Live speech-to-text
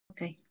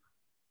Okay.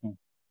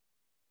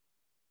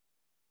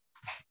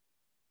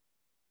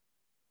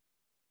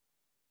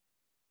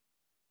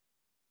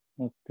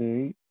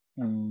 Okay.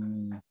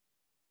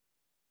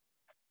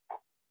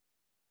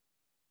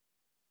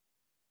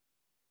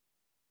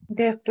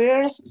 The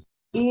first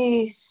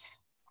is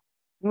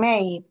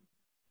made.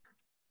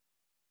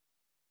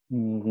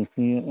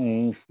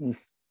 Is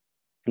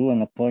do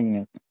an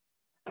appointment.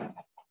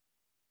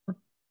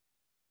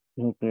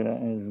 Okay,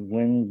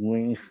 when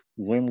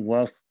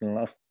was the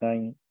last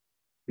time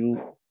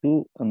you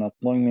do an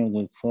appointment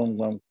with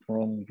someone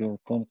from your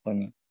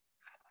company?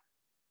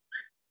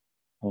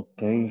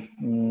 Okay,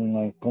 in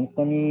my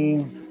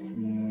company,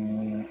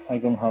 I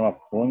don't have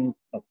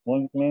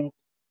appointment.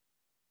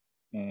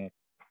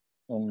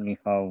 Only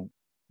have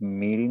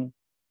meeting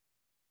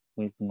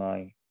with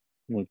my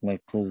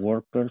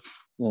coworkers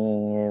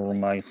or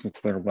my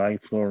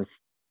supervisors.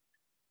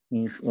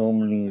 Is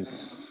only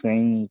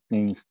send the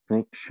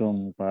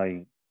instruction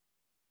by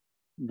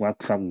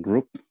WhatsApp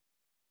group.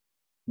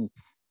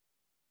 It's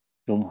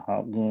don't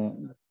have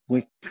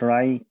we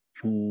try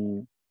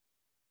to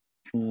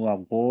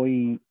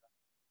avoid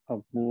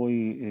how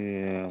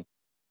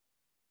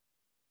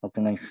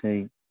can I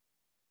say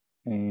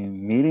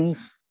meetings,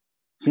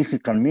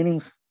 physical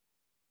meetings,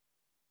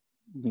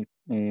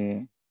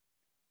 uh,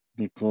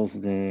 because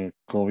the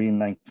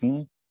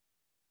COVID-19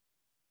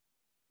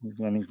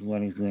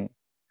 what is the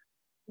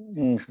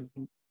is,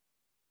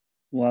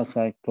 was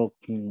I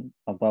talking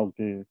about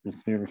the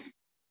first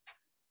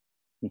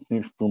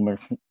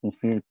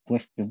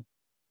question.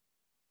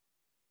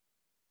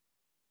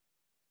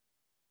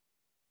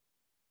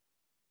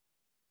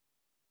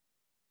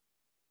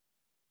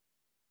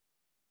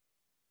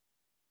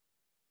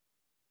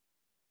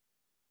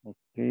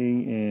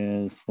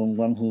 Okay,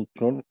 someone who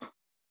can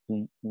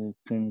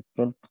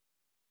talk.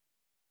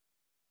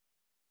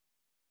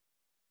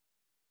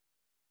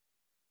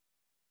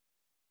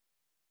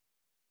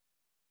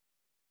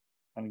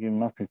 ¿Alguien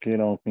más que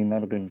quiera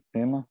opinar del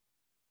tema?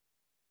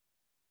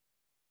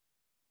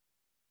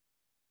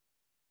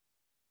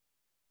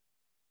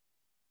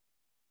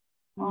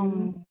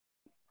 Mm,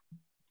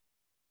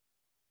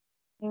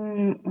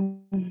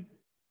 mm.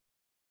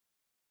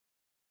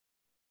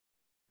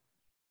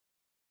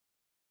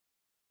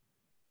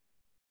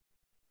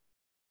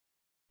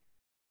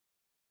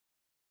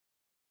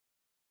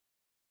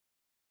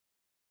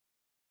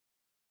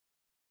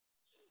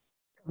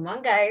 Come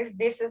on, guys,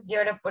 this is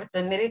your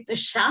opportunity to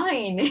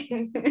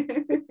shine.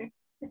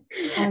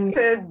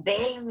 So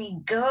there we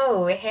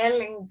go.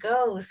 Helen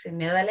goes. Sin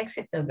miedo al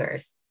éxito,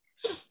 girls.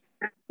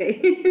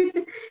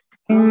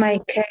 In my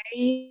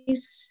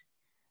case,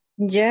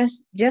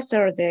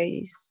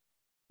 yesterday,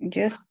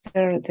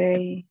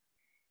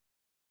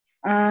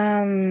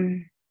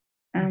 um,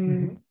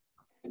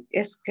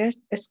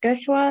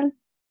 schedule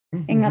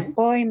an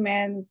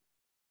appointment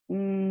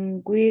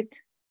with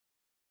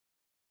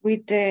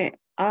the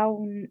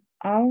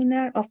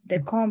owner of the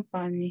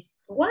company.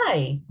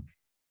 Why?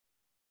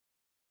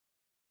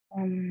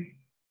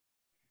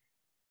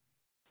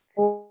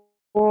 For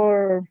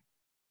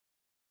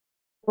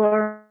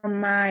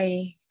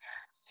my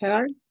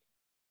health.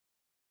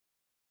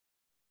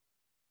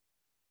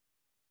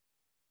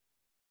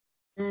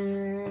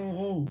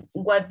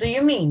 What do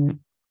you mean?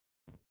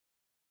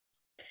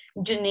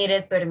 You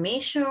needed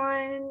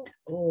permission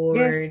or?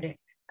 Yes.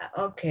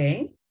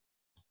 Okay.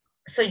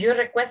 So you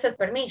requested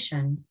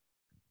permission?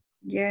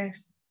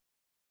 Yes.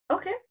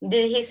 Okay.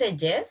 Did he say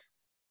yes?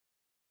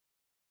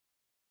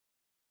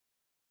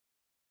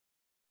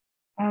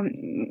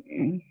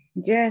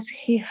 Yes,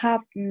 he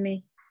helped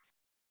me.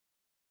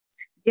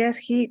 Yes,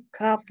 he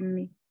helped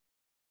me.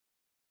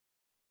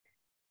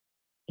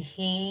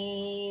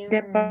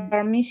 The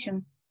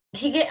permission.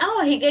 He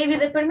gave you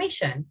the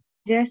permission?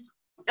 Yes.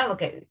 Oh,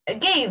 okay.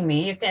 Gave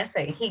me, you can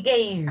say. He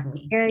gave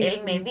me.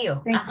 Él me dio.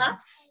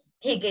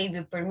 He gave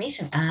you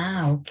permission.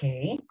 Ah,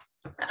 okay.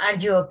 Are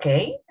you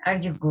okay? Are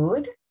you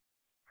good?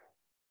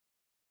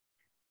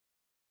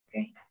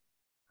 Okay.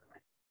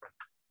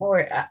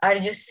 Or are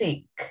you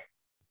sick?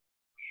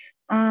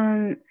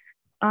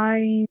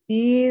 I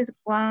need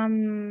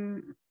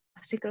one,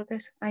 así creo que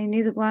es, I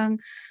need one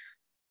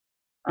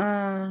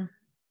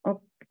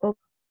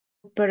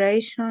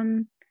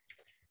operation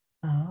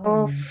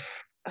of,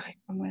 ay,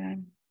 ¿cómo era?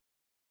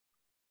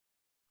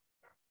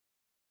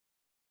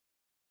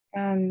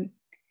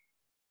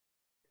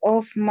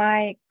 Of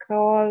my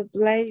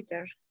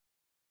gallbladder.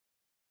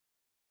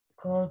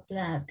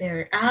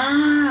 Gallbladder.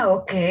 Ah,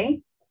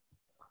 okay.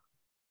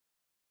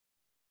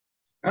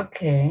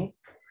 Okay.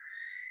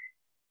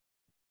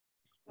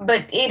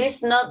 But it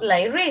is not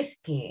like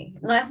risky.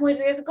 No es muy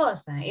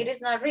riesgosa. It is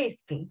not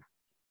risky.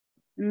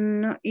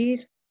 No,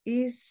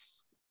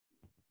 is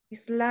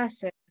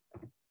láser.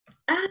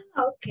 Ah,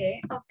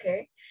 okay,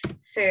 okay.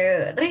 So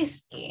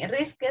risky.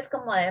 Risky es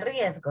como de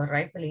riesgo,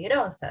 right?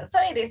 Peligrosa. So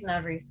it is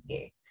not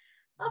risky.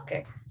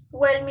 Okay.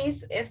 Well,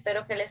 Miss,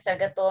 espero que les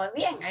salga todo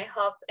bien. I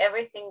hope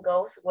everything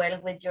goes well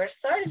with your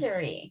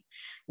surgery.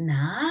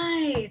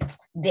 Nice.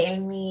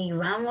 Delmi,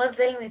 vamos,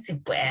 Delmi, si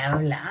puede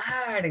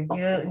hablar.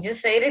 You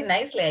said it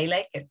nicely. I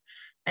like it.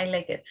 I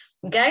like it.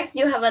 Guys,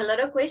 you have a lot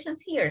of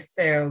questions here,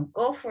 so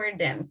go for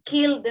them.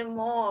 Kill them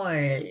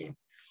all.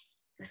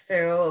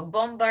 So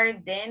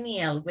bombard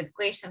Daniel with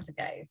questions,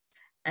 guys.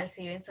 I'll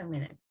see you in some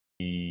minutes.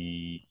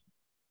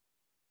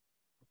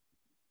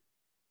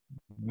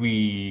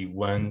 We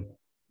want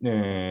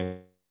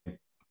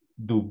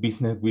do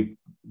business with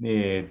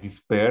this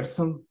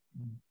person.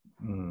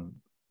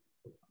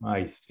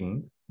 I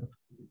think.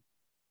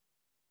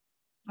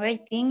 I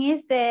think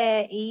it's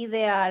the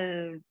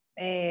ideal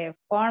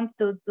form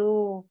to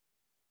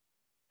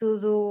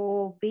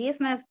do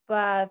business,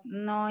 but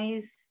no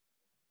is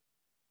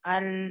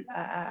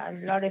a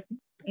lot of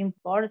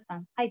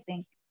important, I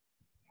think.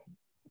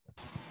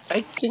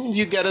 I think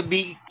you gotta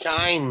be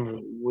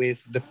kind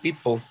with the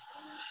people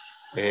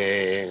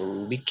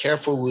and be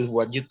careful with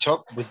what you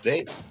talk with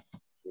them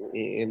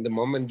in the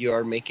moment you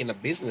are making a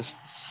business,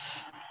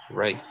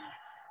 right?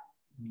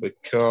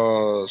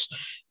 Because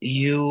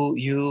you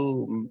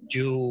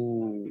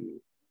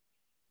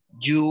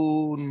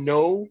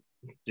know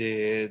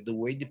the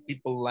way the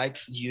people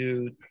likes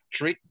you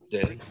treat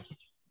them,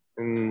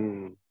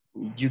 and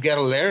you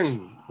gotta learn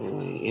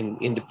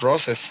in the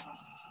process.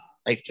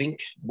 I think,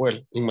 well,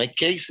 in my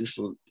case,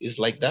 it's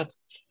like that.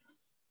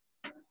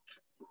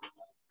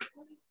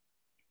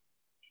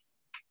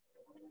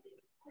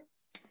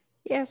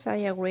 Yes, I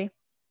agree.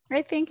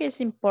 I think it's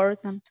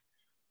important.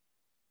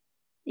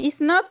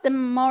 It's not the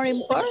more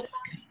important,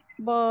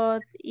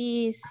 but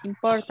it's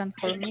important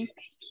for me.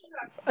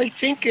 I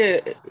think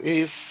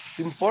it's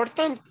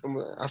important,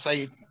 as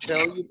I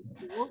tell you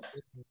before,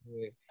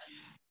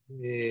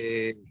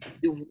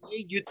 the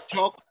way you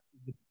talk to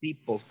the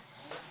people,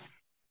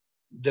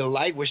 the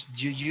language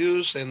you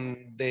use,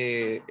 and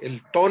el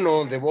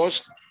tono de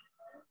voz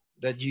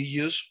that you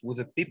use with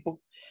the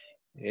people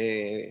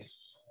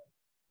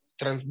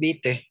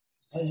transmite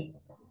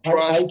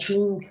trust I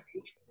think,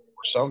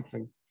 or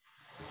something.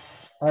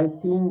 I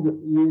think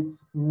it's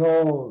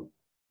not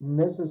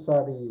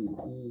necessary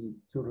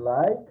to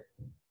like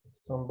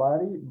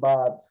somebody,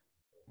 but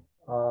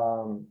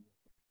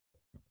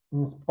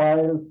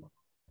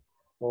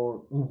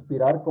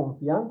inspirar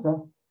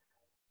confianza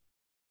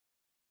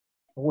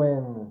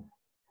when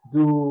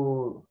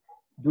do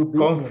business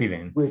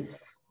Confidence. with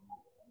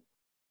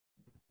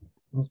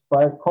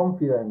inspire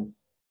confidence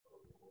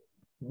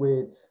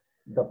with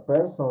the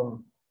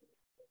person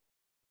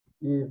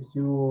if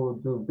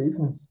you do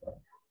business.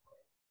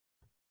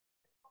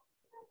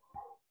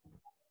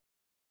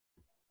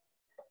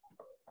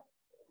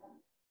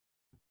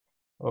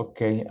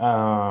 Okay,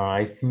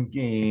 I think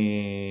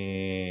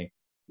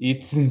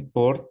it's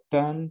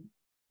important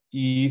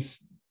if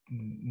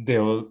the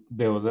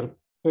other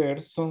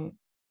person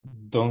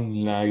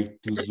don't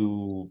like to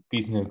do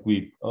business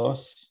with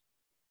us.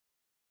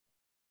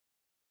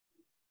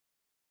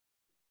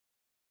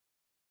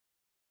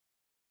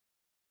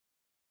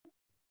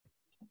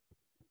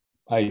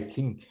 I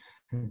think.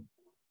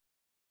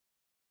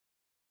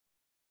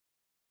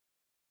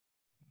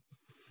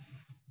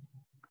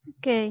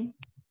 Okay.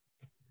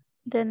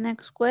 The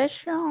next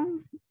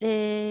question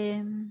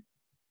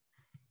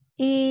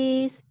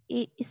is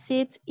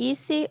it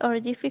easy or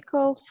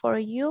difficult for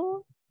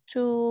you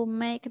to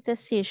make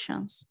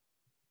decisions?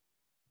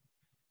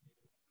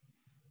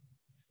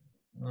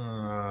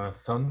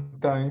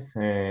 Sometimes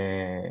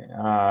I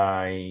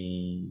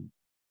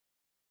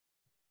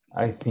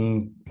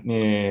think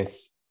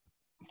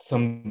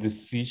some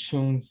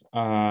decisions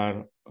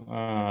are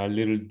a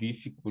little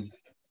difficult.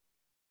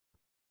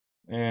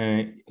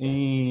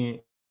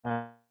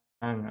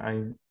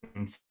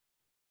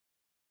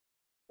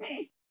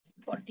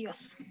 Por Dios.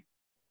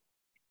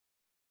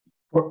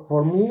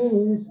 For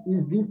me, it's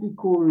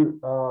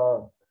difficult.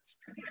 I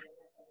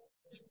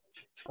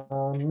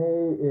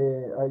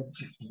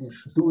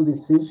do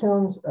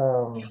decisions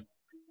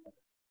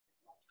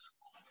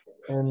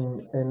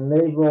and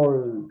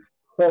label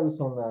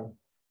personal,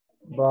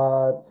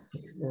 but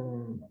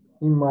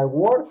in my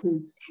work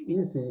it's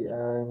easy,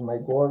 and my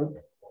work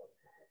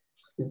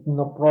is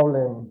no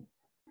problem.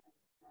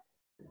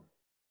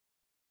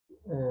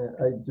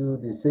 I do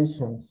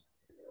decisions.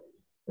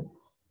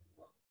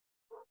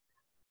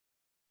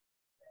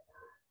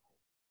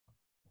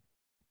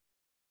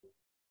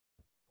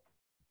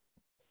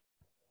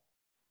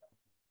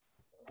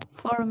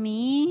 For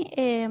me,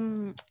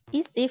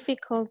 it's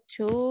difficult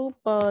too,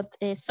 but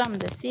some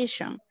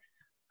decision.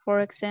 For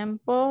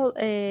example,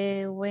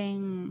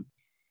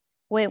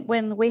 when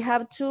we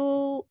have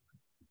to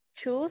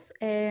choose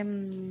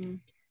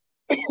an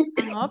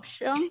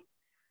option,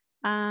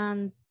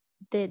 and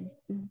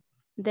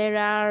there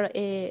are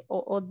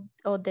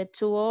or the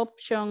two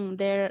options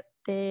there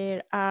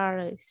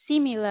are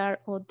similar,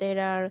 or there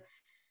are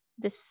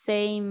the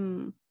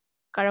same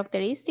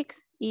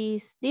characteristics,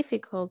 is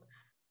difficult.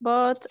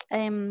 But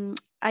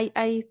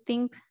I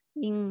think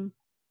in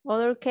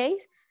other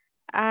case,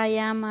 I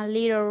am a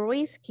little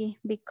risky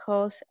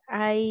because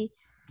I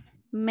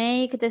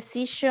make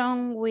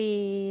decision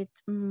with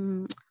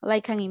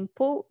like an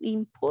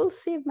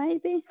impulsive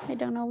maybe. I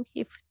don't know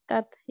if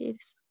that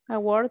is a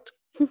word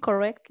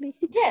correctly.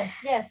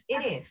 Yes,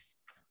 it is.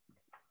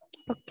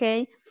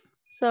 Okay,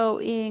 so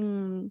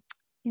in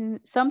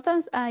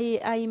sometimes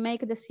I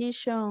make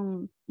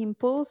decision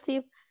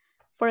impulsive.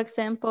 For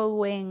example,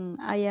 when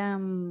I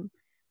am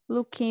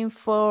looking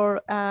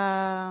for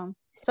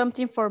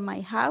something for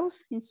my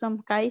house, in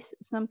some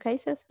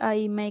cases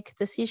I make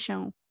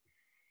decision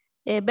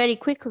very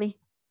quickly.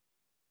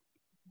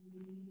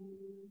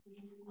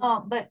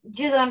 Oh, but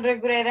you don't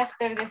regret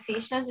after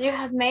decisions you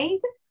have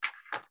made?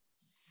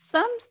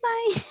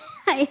 Sometimes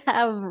I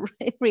have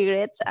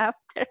regrets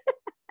after.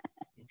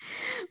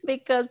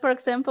 Because, for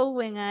example,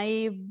 when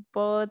I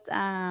bought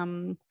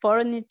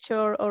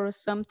furniture or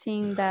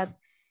something that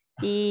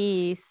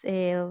is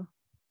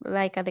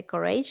like a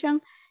decoration,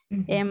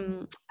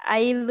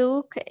 I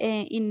look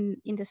in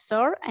the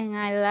store and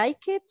I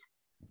like it,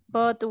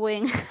 but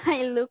when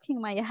I look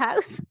in my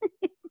house,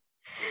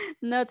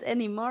 not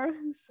anymore.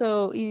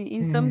 So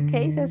in some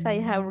cases, I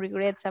have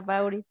regrets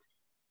about it.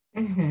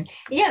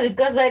 Yeah,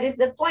 because that is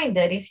the point,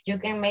 that if you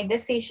can make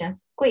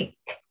decisions quick,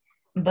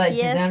 but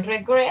you don't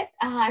regret,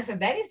 so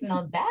that is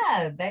not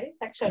bad. That is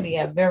actually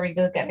a very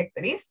good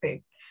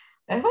characteristic.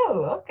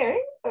 Oh, okay.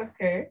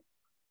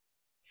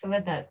 So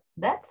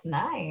that's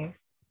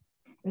nice.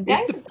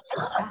 It's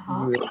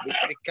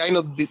the kind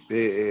of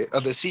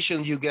a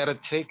decision you gotta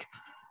take.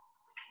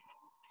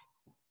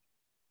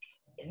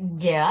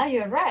 Yeah,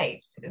 you're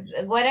right.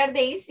 What are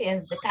the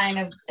easiest kind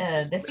of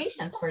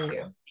decisions for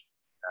you?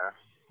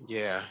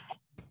 Yeah.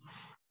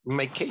 In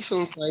my case,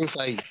 sometimes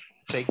I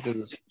take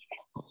this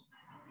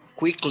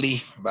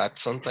quickly, but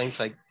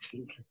sometimes I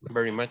think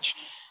very much.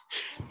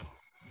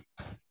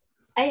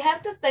 I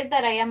have to say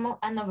that I am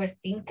an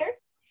overthinker.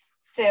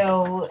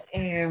 So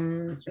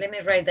let me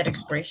write that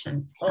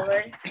expression.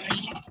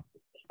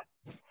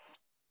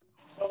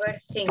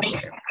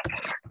 Overthinker.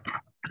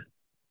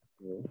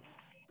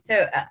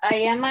 So I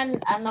am an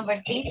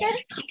overthinker.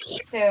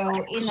 So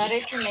in order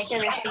to make a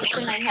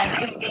decision, I have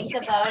to think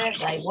about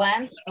it like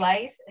once,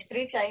 twice,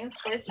 3 times,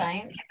 4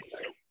 times.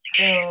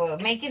 So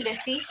making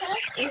decisions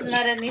is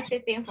not an easy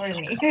thing for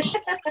me.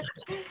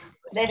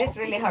 That is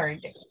really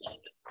hard.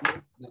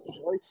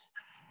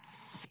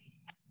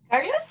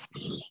 Carlos?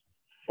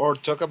 Or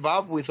talk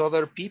about with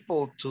other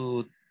people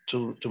to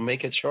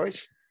make a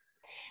choice.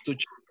 To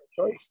choose a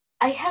choice.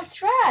 I have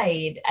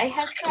tried,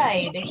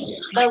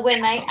 but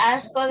when I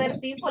ask other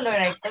people or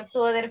I talk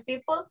to other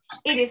people,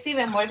 it is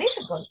even more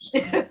difficult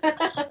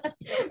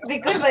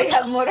because I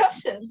have more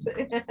options.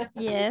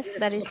 Yes,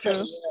 that is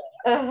true.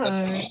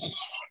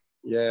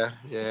 Yeah.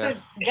 So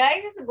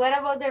guys, what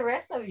about the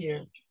rest of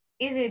you?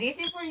 Is it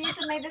easy for you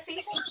to make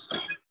decisions?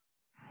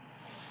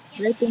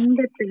 I think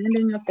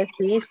depending of the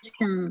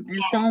situation,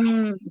 in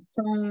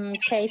some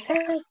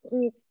cases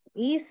is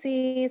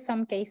easy,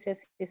 some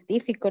cases is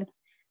difficult.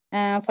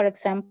 For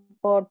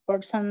example,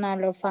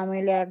 personal or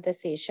familiar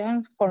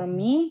decisions for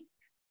me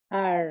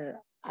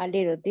are a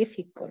little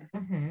difficult.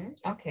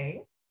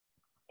 Okay.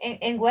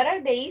 And what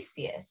are the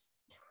easiest?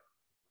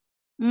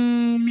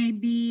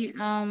 Maybe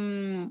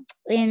in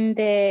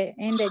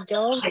the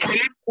job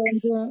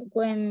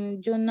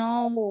when you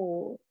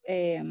know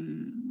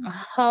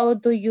how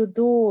do you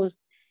do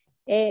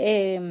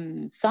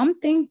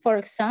something, for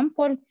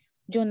example,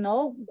 you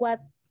know what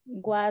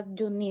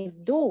you need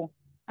to do,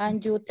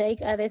 and you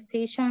take a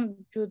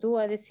decision, you do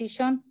a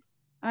decision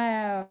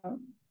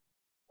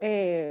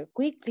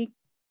quickly,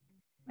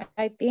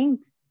 I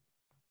think.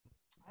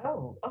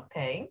 Oh,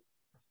 okay.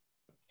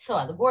 So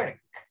at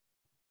work.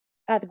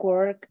 At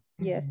work,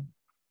 yes.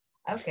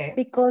 Okay.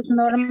 Because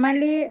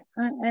normally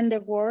in the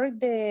work,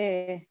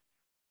 the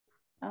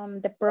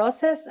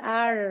process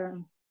are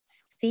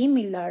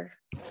similar,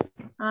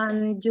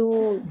 and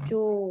you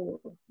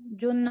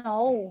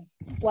know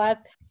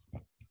what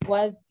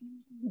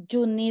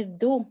you need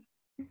to do.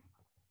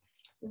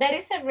 That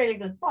is a really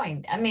good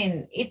point. I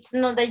mean, it's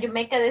not that you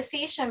make a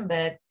decision,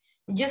 but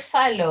you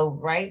follow,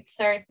 right,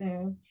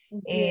 certain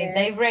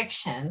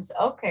directions.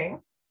 Okay.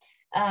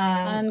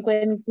 And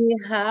when we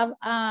have,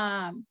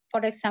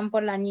 for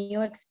example, a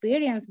new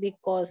experience,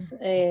 because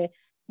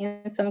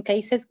in some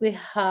cases we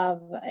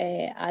have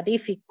a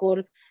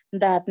difficult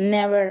that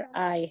never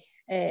I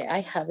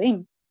have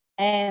been.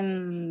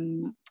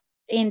 And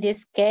in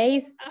this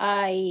case,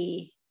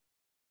 I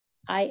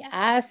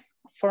ask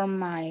for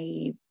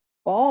my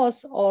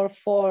boss or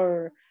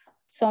for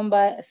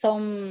someone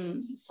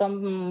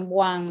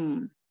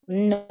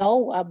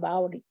know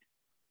about it.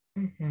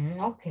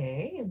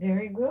 Okay,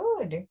 very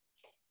good.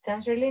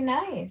 Sounds really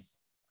nice.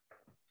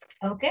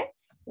 Okay,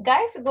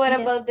 guys, what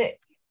about the,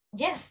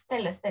 yes,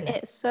 tell us.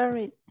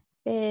 Sorry.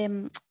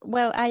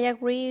 Well, I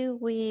agree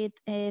with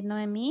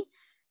Noemi,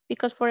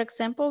 because, for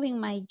example, in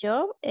my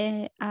job,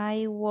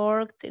 I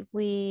worked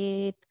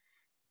with,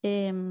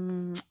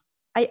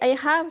 I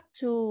have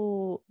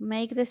to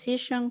make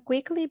decision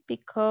quickly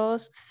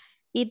because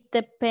it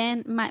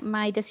depends,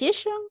 my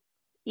decision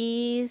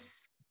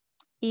is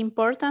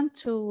important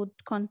to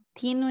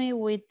continue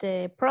with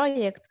the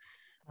project.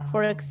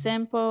 For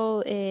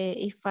example,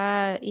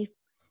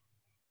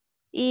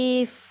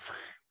 if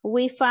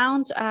we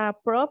found a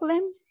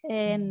problem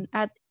and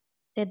at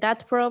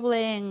that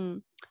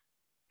problem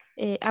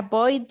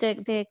avoid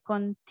the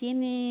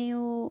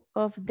continue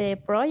of the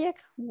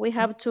project, we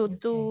have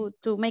to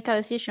make a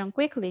decision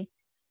quickly.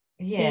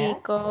 Yes.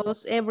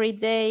 Because every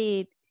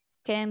day it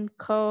can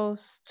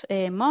cost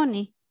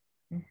money.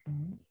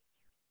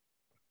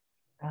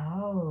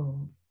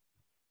 Oh,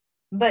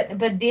 but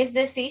this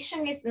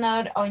decision is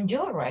not on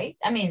you, right?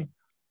 I mean,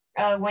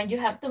 when you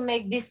have to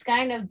make this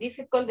kind of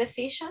difficult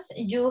decisions,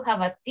 you have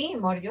a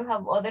team or you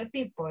have other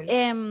people.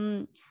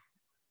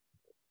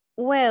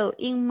 Well,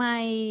 in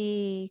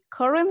my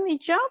currently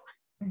job,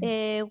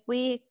 I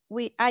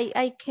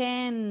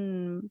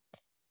can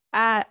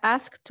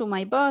ask to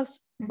my boss,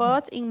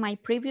 but in my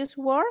previous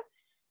work,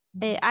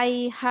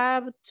 I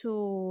have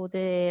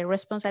the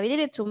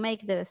responsibility to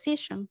make the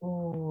decision.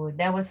 Oh,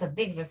 that was a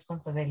big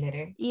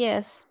responsibility.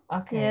 Yes.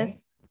 Okay. Yes.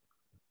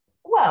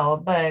 Well,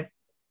 but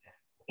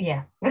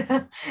yeah,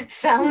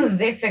 sounds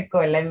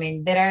difficult. I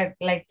mean, there are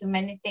like too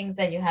many things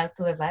that you have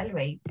to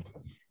evaluate.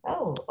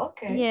 Oh,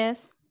 okay.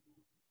 Yes.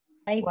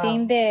 I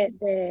think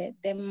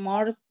the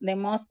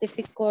most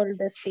difficult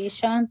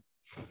decision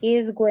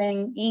is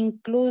when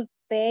include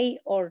pay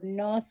or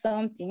no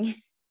something.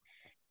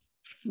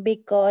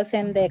 Because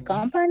in the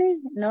company,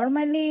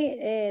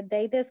 normally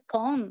they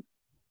discount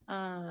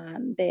a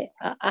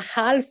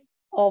half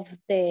of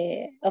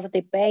the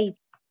pay.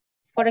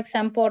 For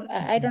example,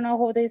 I don't know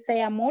how they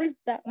say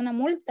una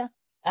multa.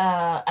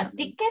 A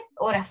ticket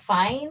or a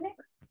fine?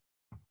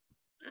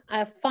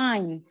 A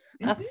fine.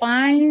 A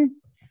fine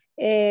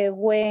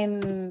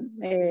when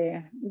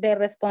the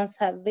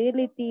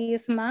responsibility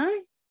is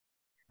mine,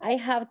 I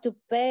have to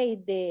pay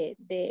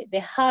the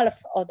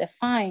half of the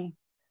fine.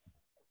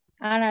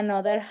 And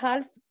another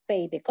half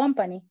pay the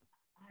company.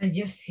 Are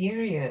you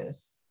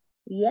serious?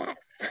 Yes.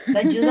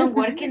 But you don't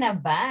work in a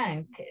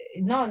bank.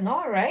 No,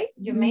 right?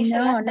 You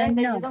mentioned last time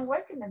that you don't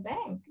work in a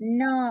bank.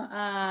 No,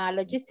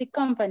 logistic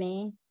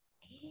company.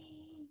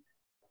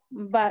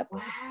 But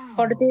wow.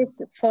 for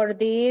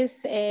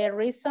this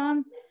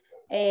reason,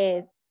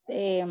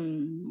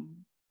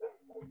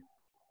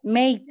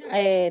 make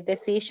a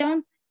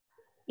decision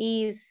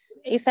is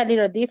a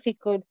little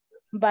difficult.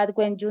 But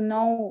when you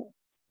know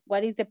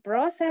what is the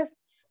process,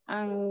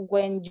 and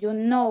when you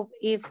know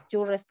if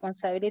your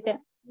responsibility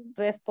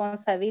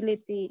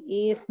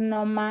is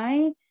not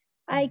mine,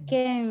 I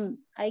can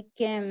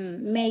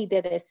make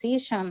the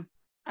decision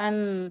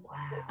and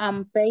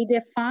pay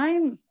the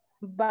fine.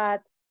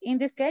 But in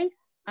this case,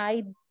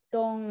 I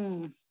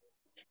don't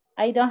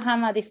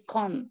have a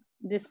discount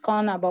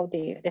about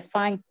the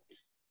fine.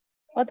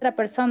 Otra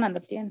persona lo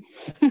tiene.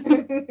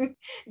 You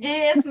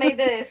just make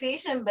the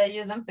decision, but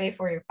you don't pay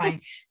for your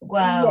fine.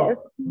 Wow.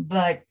 Yes.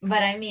 But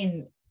I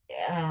mean,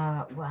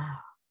 wow.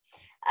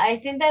 I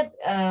think that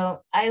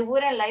I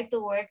wouldn't like to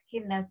work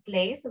in a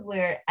place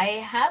where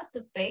I have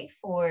to pay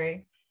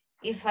for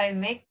if I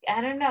make,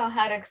 I don't know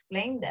how to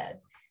explain that.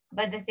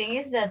 But the thing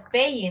is that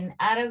paying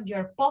out of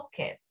your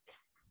pocket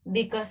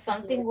because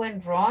something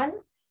went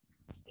wrong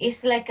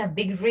is like a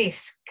big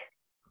risk.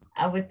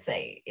 I would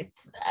say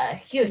it's a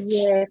huge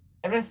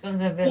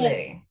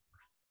responsibility.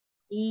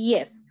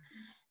 Yes.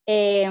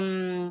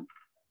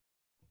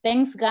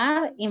 Thanks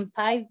God, in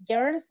 5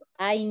 years,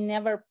 I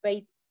never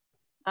paid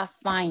a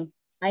fine.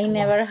 I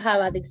never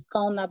have a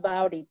discount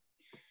about it.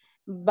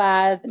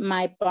 But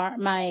my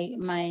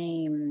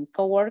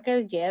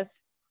coworkers,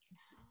 yes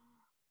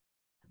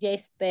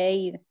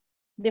paid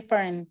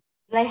different.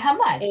 Like how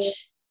much?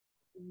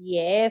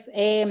 Yes,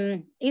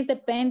 it's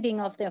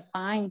depending of the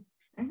fine.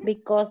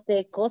 Because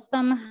the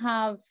custom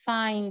have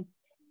fine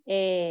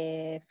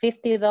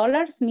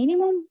 $50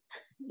 minimum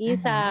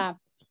is a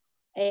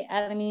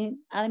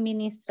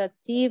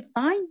administrative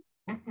fine,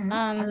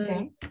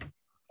 and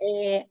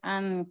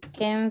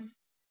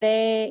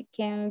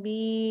can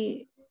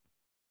be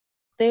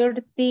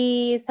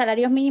 30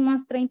 salarios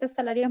mínimos, 30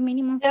 salarios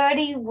mínimos.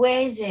 30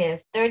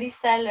 wages, 30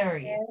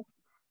 salaries.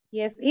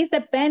 Yes, it's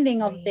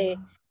depending of the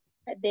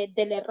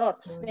error.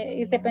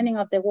 It's depending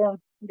of the work.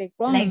 Like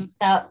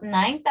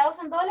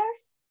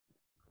 $9,000?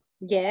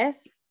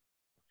 Yes.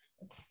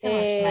 It's too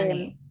much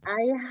money.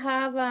 I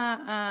have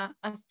a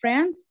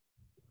friend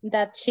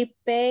that she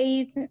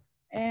paid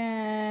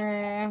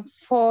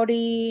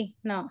 450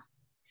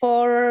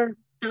 $400.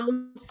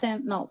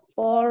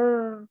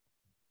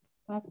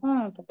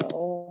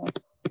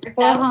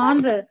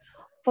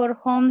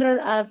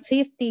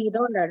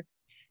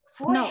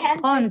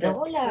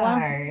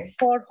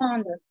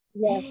 400,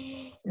 yes.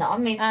 No,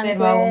 miss,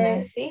 pero aún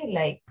así,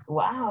 like,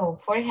 wow,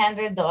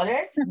 $400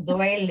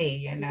 duele,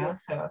 you know,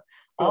 so,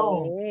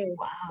 oh,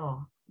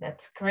 wow,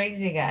 that's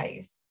crazy,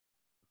 guys.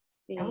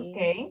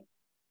 Okay.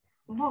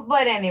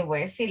 But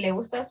anyway, si le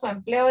gusta su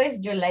empleo,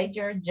 if you like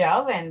your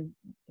job and,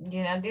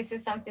 you know, this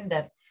is something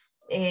that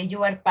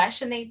you are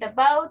passionate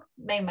about,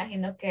 me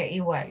imagino que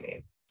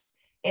igual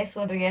es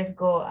un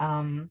riesgo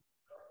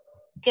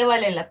que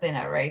vale la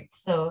pena, right?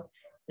 So,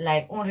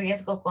 like un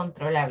riesgo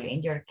controlable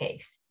in your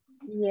case.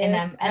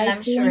 Yes, And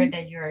I'm sure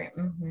that you're,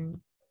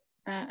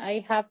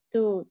 I have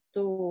to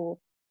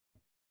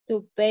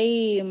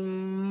pay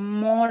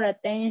more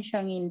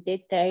attention in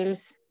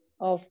details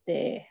of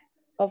the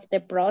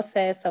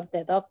process of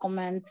the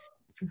documents,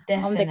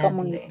 on the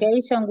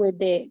communication with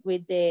the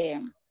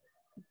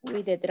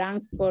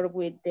transport,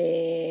 with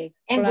the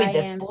and client.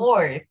 with the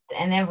port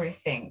and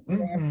everything.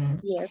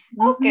 Yes.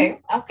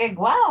 Okay,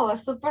 wow,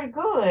 super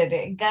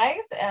good.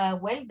 Guys,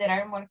 well, there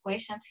are more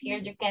questions here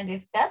you can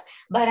discuss,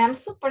 but I'm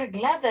super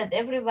glad that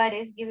everybody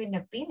is giving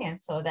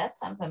opinions, so that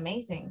sounds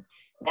amazing.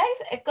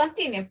 Guys,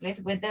 continue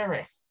please with the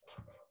rest.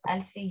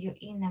 I'll see you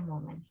in a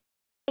moment.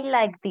 I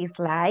like this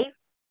live.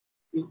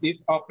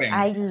 It's open.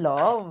 I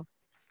love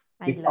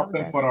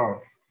open that. for all.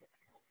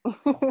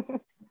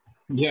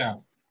 Yeah.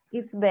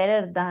 It's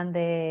better than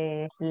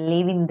the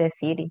live in the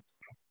city.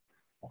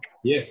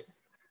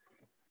 Yes.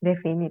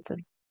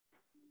 Definitely.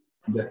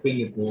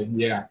 Definitely,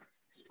 yeah.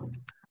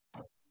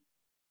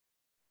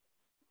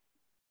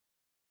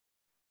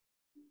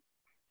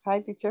 Hi,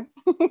 teacher.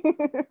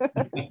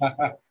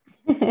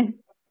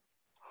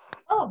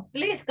 Oh,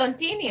 please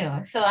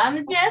continue. So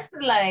I'm just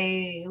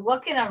like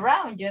walking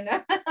around, you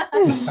know.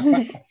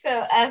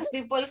 So as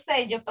people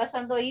say, yo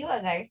pasando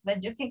iba, guys,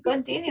 but you can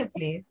continue,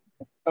 please.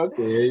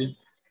 Okay.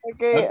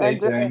 Okay,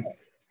 Andrea,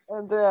 thanks.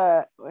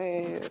 Andrea,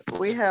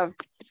 we have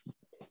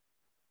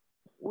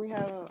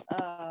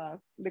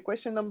the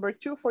question number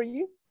 2 for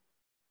you.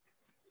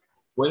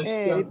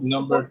 Question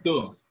number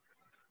 2.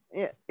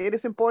 Yeah, it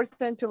is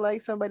important to like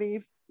somebody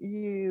if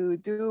you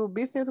do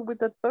business with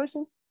that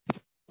person.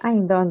 I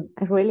don't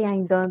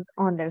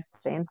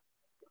understand.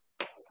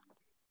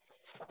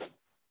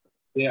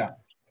 Yeah.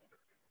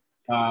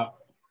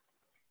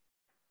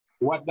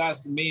 What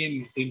does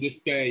mean in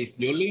this case,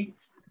 Julie?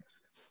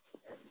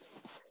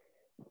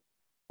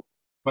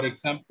 For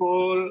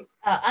example,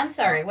 I'm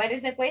sorry, what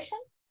is the question?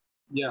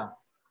 Yeah.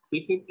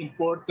 Is it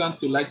important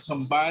to like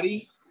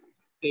somebody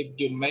if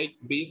you make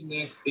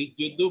business, if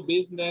you do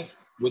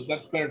business with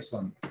that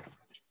person?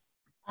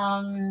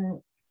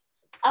 I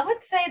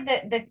would say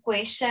that the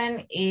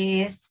question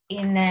is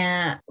in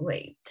a,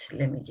 wait,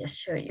 let me just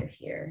show you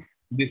here.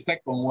 The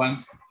second one.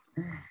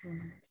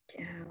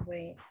 Yeah,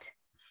 wait.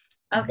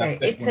 Okay,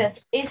 it says,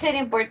 is it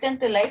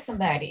important to like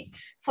somebody?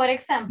 For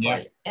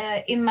example,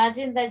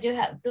 imagine that you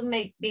have to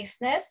make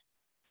business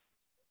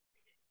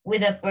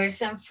with a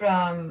person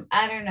from,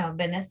 I don't know,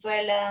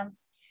 Venezuela,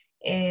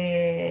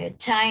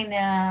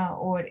 China,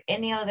 or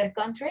any other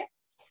country.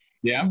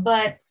 Yeah.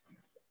 But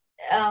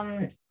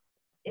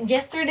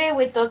yesterday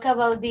we talked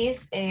about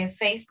this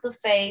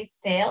face-to-face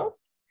sales,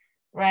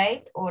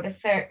 right? Or the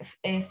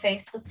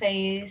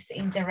face-to-face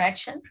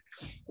interaction.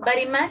 But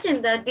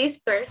imagine that this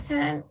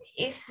person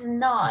is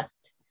not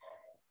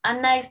a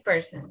nice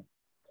person.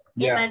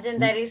 Yeah. Imagine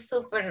that is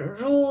super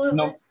rude.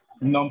 No,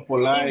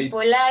 non-polite.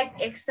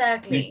 Impolite,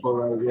 exactly.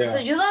 Impolite, yeah. So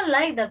you don't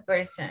like that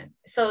person.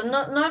 So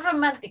not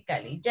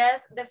romantically,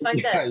 just the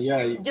fact that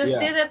you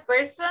see the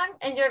person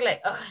and you're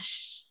like, oh,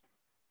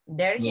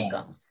 there he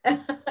comes.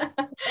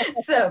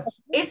 So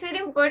is it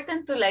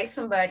important to like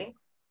somebody?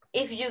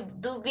 If you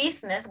do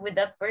business with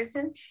that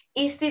person,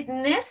 is it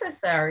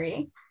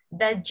necessary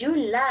that you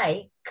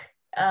like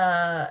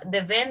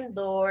the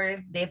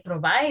vendor, the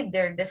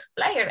provider, the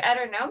supplier, I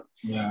don't know,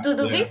 to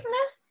do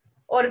business?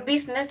 Or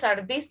business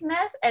are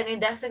business and it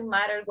doesn't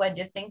matter what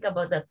you think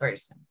about that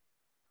person?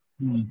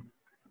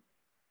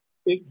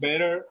 It's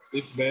better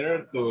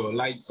to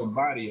like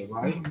somebody,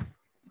 right?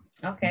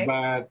 Okay.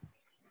 But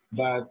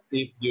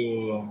if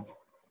you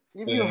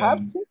have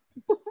to,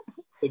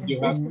 if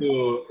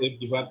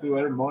you have to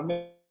earn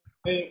money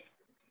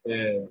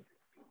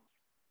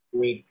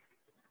with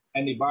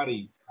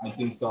anybody, I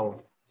think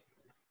so.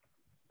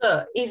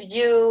 So if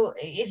you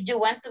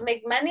want to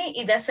make money,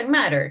 it doesn't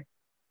matter.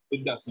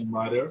 It doesn't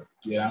matter,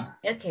 yeah.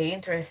 Okay,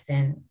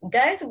 interesting.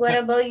 Guys, what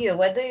about you?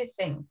 What do you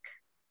think?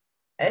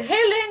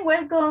 Helen,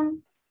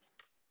 welcome.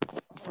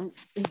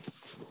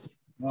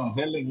 No,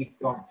 Helen is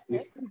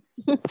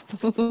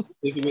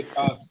with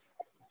us.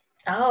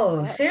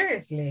 Oh,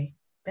 seriously?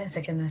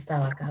 Pensé que no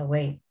estaba acá,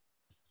 wait.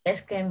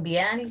 Es que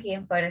envié a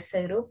alguien para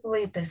ese grupo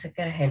y pensé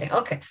que era Helen.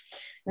 Okay,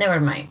 never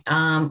mind.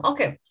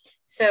 Okay,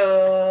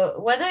 so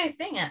what do you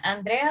think?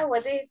 Andrea,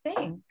 what do you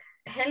think?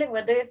 Helen,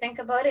 what do you think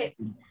about it?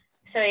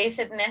 So is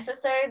it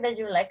necessary that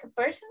you like a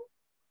person?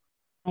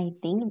 I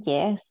think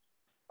yes.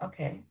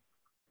 Okay.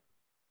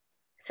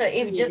 So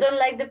if you don't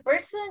like the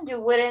person, you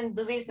wouldn't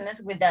do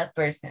business with that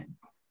person?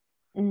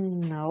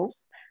 No,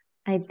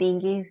 I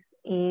think it's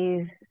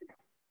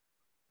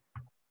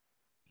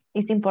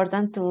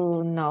important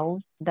to know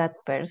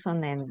that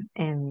person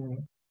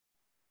and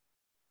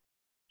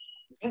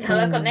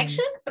have a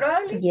connection,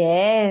 probably?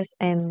 Yes,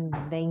 and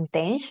the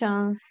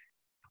intentions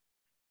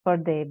for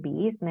the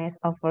business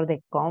or for the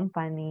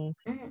company.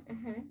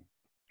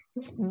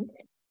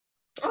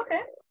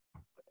 Okay.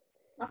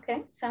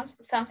 Okay,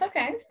 sounds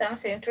okay.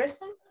 Sounds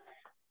interesting.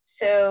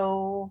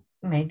 So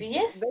maybe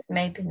yes,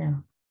 maybe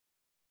no.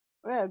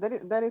 Yeah,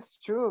 that is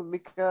true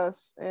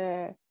because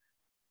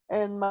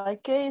in my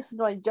case,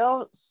 my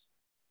jobs,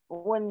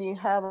 when you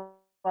have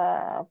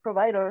a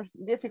provider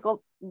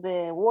difficult,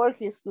 the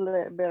work is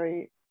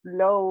very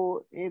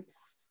low.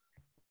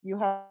 You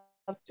have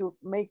to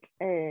make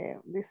a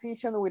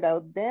decision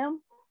without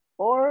them,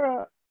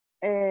 or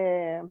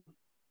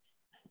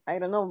I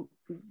don't know.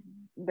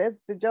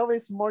 The job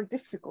is more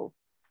difficult.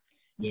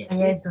 Yeah. I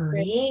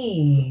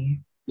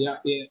agree. Yeah,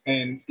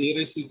 and it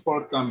is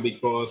important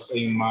because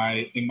in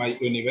my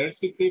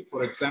university,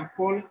 for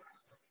example,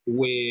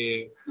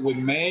 we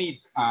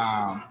made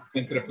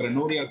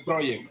entrepreneurial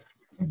project,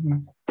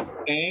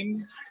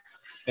 and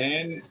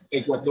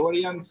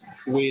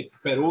Ecuadorians with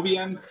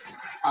Peruvians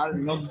are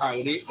not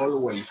agree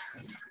always.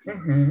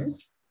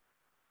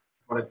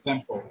 For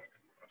example.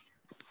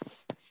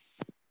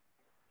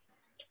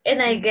 And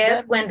I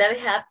guess when that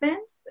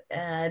happens,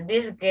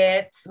 this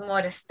gets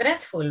more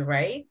stressful,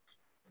 right?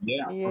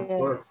 Yeah, of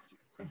course.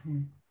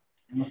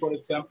 For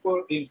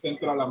example, in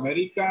Central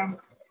America,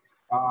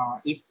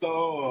 it's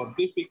so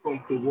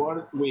difficult to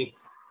work with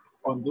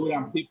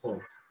Honduran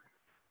people.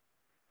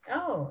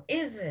 Oh,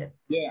 is it?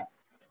 Yeah.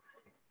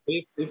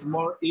 It's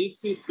more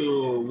easy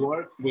to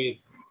work with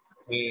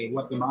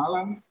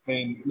Guatemalan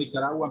and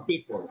Nicaraguan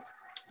people.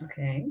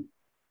 Okay.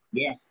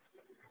 Yeah.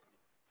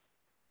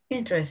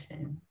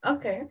 Interesting.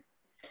 Okay.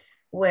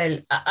 Well,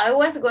 I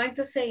was going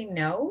to say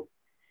no,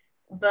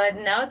 but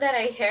now that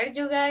I heard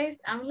you guys,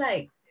 I'm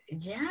like,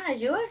 yeah,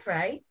 you are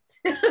right.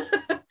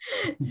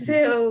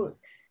 So,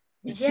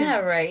 yeah,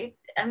 right.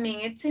 I mean,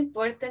 it's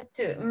important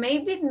to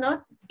maybe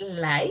not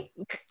like,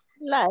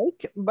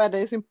 but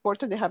it's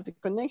important they have the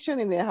connection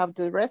and they have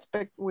the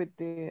respect with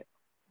the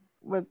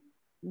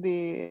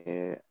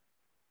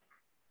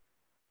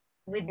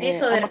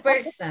this other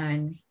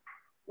person.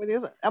 With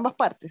ambas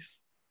partes.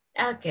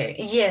 Okay,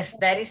 yes,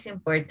 that is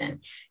important.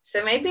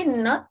 So maybe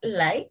not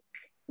like,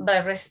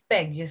 but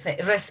respect, you say,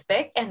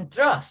 respect and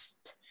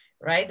trust,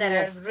 right?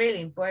 That are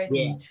really important.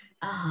 Yeah.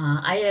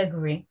 I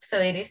agree. So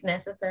it is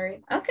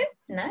necessary. Okay,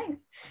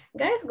 nice.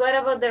 Guys, what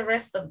about the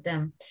rest of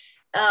them?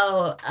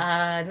 Oh,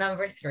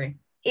 number 3.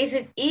 Is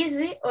it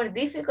easy or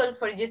difficult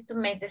for you to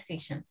make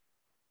decisions?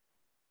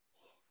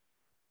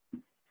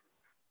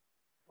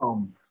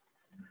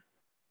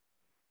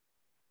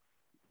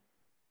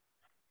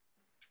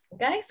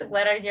 Guys,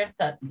 what are your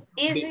thoughts?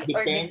 Easy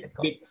or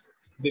difficult?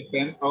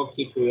 Depend on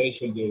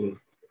situation, Julie.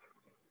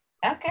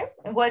 Okay.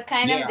 What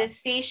kind of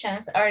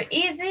decisions are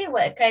easy?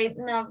 What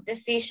kind of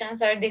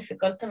decisions are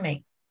difficult to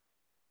make?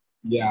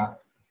 Yeah.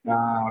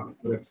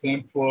 For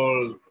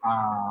example,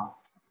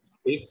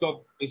 it's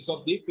so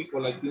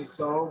difficult, I think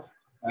so,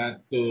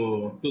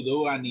 to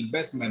do an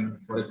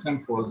investment, for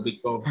example,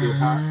 because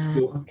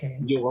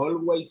you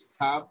always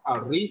have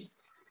a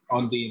risk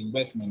on the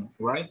investment,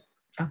 right?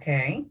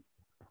 Okay.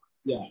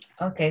 Yeah.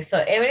 Okay, so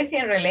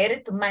everything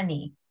related to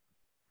money.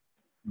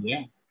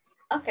 Yeah.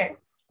 Okay.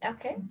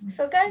 Okay.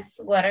 So guys,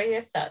 what are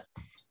your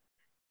thoughts?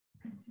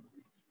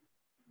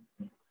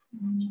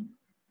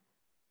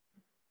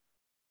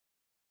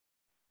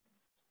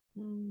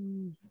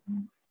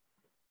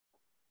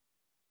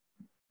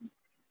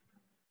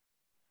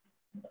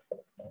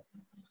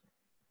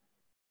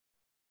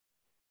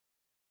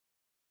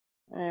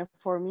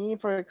 For me,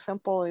 for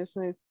example,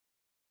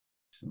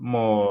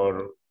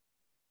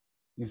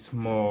 it's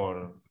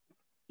more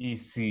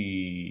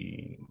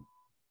easy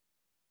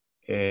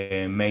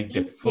make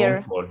the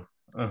phone call.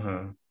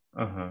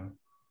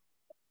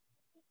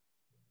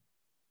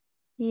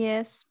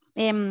 Yes.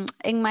 In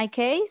my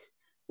case,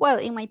 well,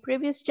 in my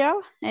previous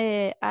job,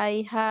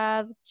 I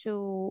had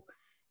to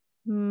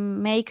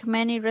make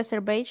many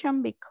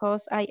reservations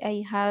because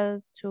I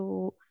had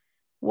to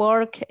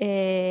work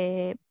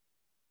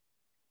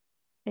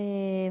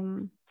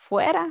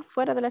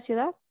fuera de la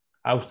ciudad.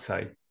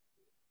 Outside.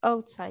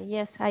 Outside,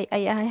 yes. I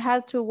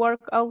had to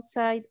work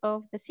outside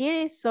of the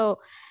city, so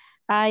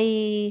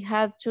I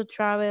had to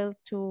travel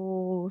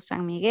to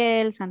San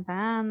Miguel, Santa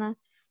Ana,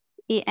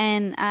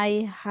 and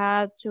I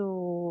had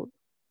to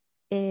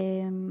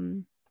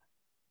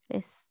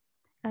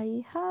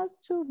I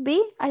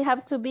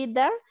have to be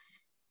there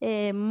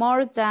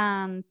more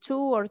than 2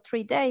 or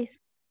 3 days.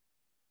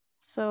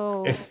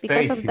 So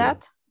because of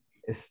that,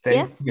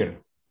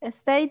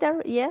 stay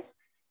there, yes.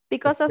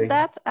 Because of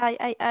that,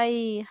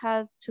 I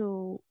had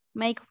to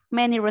make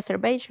many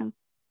reservations.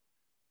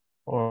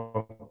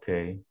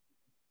 Okay.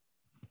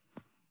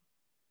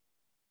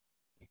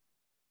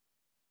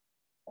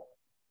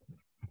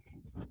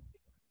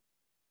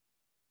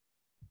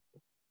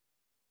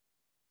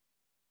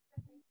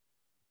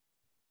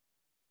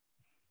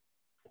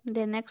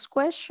 The next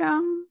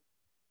question.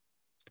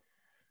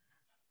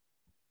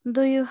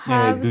 Do you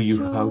have to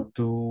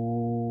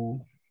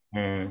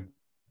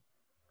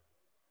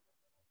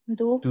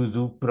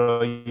do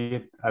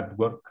project at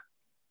work?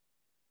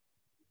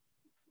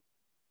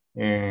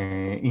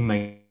 In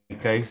my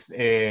case,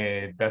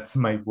 that's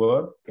my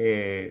work.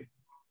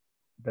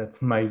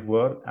 that's my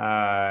work.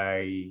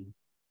 I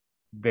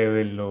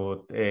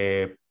developed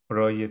a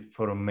project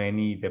for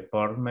many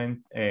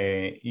departments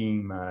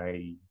in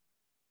my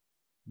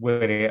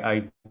where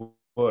I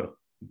work.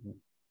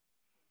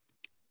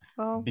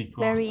 Oh,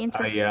 Because very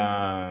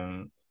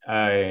interesting.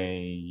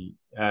 I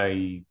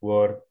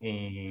work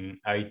in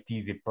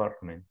IT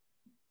department.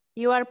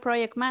 You are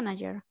project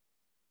manager.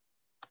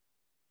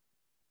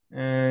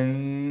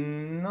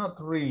 And not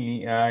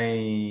really.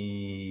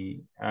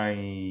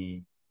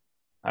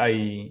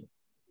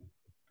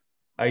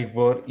 I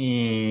work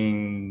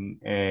in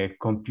a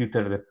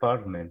computer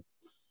department.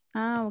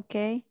 Ah,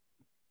 okay.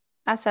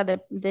 As a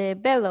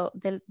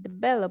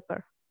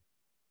developer.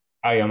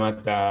 I am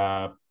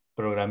a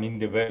programming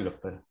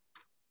developer.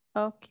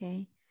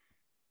 Okay.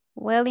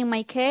 Well, in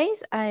my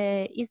case,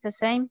 it's the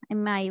same.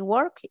 In my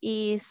work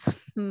is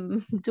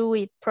do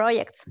it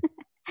projects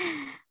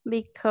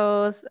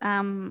because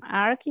I'm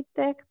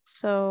architect.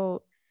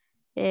 So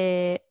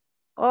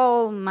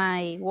all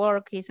my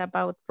work is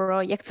about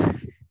projects.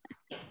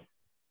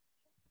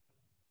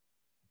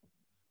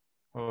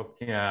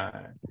 Okay.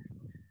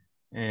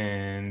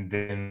 And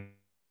then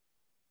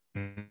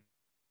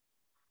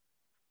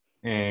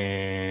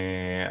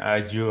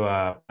are you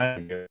a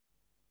manager?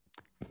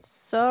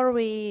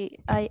 Sorry,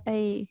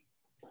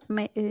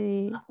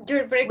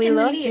 You're breaking we a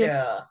lost you.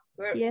 little.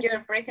 Yes.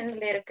 You're breaking a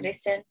little,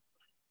 Christian.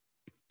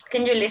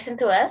 Can you listen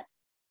to us?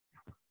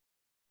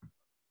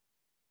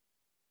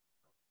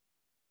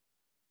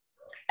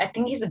 I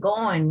think he's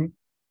gone.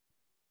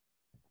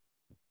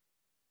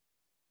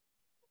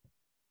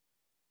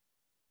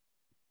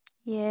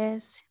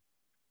 Yes.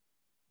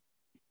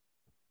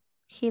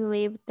 He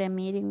left the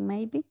meeting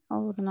maybe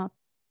or not.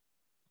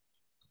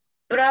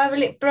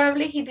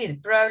 Probably he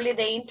did. Probably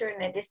the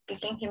internet is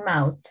kicking him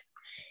out.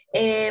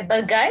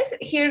 But guys,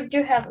 here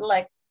you have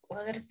like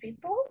other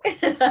people.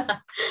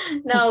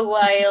 Now,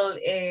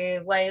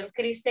 while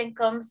Christian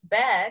comes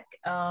back,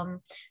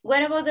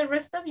 what about the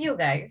rest of you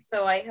guys?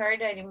 So I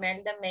heard that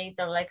Imelda made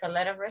like a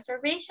lot of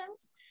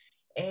reservations.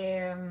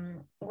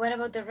 What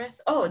about the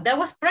rest? Oh, that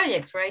was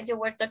projects, right? You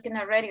were talking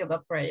already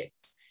about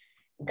projects.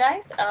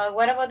 Guys,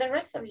 what about the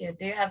rest of you?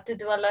 Do you have to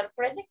do a lot of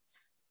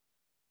projects?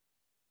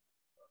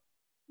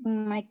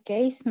 In my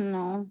case,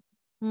 no.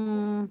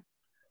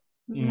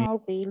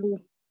 Not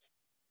really.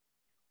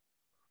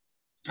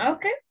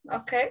 Okay,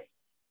 okay.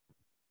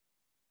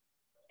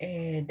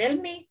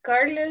 Delmi,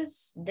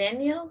 Carlos,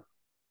 Daniel.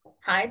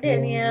 Hi,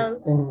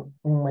 Daniel.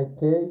 In my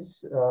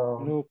case,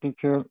 No,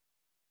 teacher.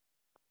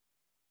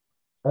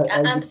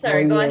 I'm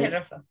sorry, go ahead,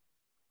 Rafa.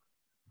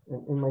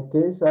 In my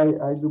case,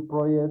 I do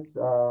projects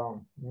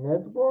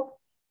network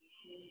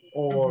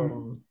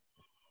or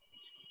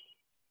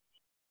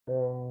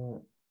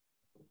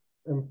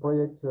in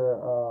projects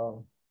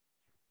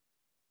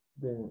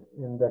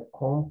in the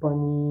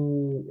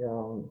company,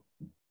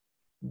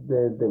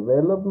 the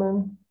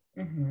development.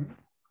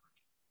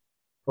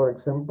 For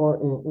example,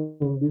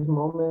 in this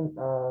moment,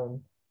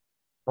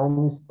 I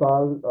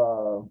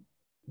install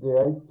the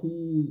IT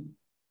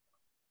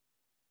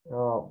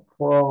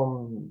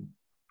from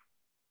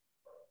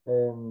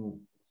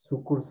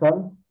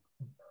sucursal.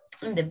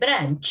 In the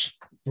branch.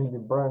 In the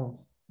branch,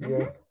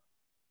 yes.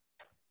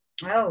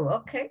 Oh,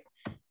 okay.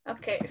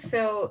 Okay,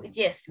 so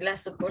yes,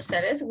 las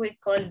sucursales, we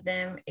call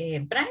them a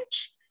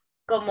branch,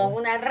 como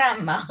una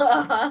rama.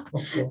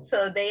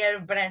 So they are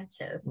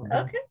branches.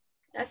 Okay,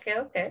 okay,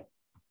 okay.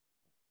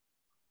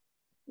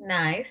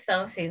 Nice,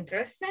 sounds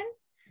interesting.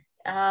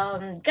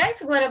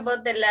 Guys, what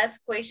about the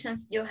last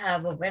questions you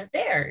have over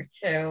there?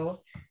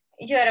 So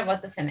you are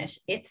about to finish.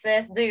 It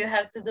says, do you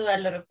have to do a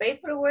lot of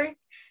paperwork?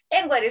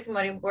 And what is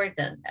more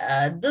important,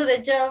 do the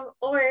job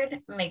or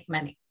make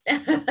money?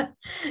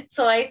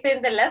 So I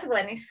think the last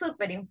one is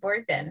super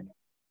important.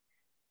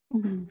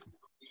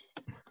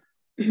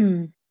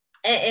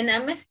 And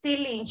I'm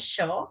still in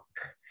shock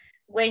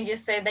when you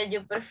say that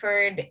you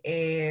preferred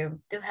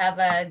to have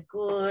a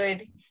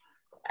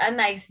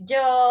nice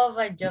job,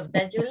 a job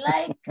that you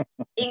like,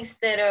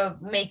 instead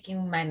of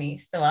making money.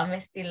 So I'm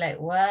still like,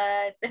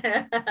 what?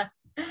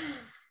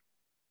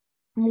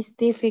 It's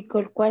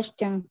difficult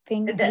question.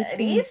 That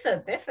is so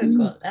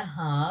difficult.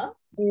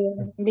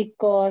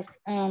 Because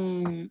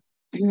I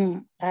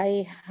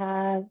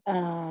have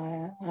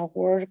a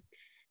work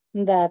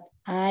that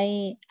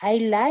I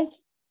like,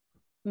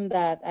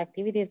 that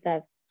activities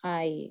that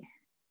I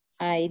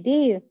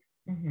did.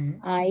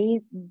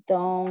 I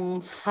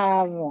don't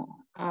have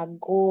a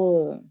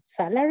good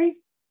salary,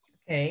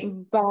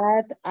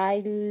 but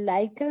I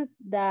like it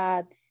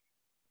that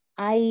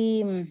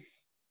I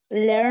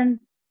learn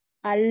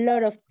a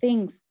lot of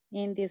things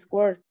in this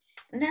work.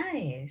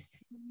 Nice.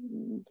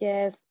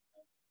 Yes,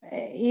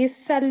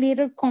 it's a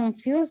little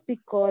confused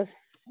because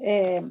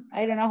I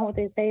don't know how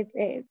to say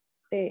it.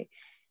 Se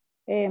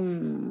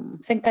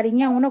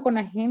encariña uno con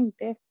la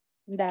gente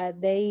that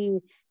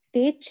they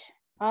teach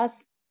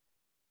us.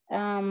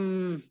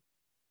 I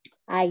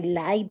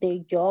like the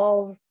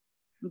job,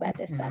 but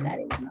the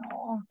salary,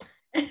 no.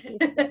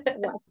 It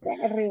was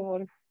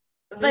terrible.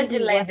 But you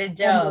really like was the on the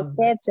job.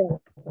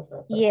 schedule.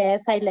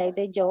 Yes, I like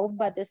the job,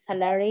 but the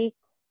salary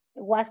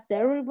was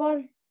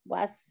terrible.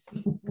 Was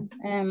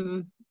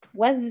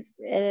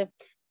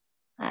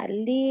a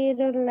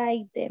little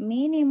like the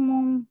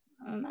minimum,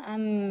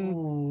 and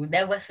Ooh,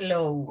 that was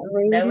low.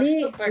 That was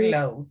really, super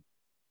low.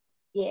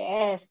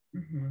 yes.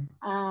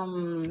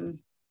 In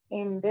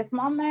this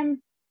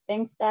moment,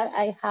 thanks that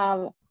I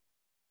have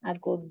a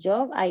good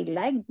job. I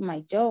like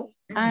my job,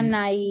 and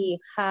I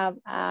have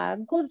a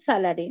good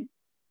salary.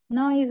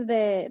 No is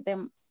the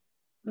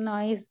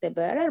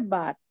better,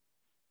 but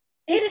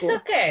It it's is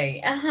good.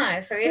 okay.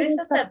 So it It is is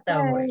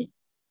acceptable. okay.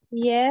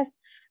 Yes,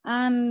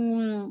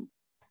 and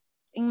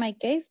in my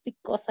case,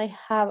 because I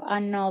have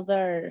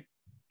another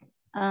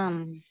how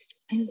do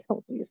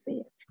you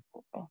say it?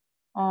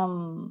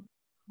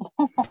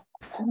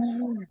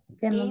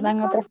 Que nos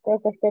dan otras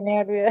cosas que me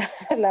olvidado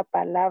la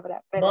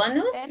palabra. Pero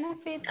Bonus?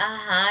 Benefits.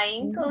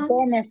 Income?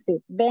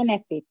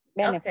 Benefit.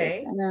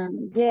 Okay.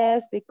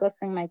 Yes, because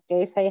in my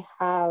case I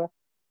have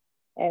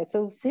a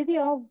subsidy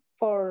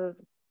for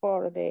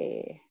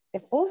the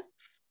food.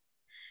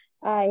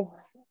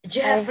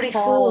 You have free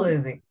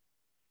food?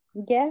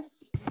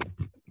 Yes.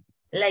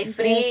 Like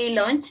free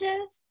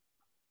lunches?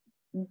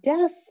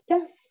 Yes.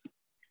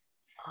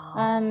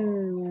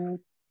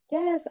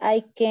 Yes,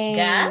 I can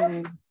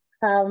Gas?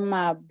 have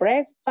my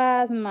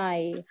breakfast,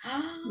 my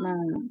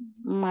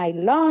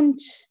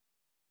lunch,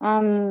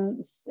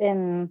 and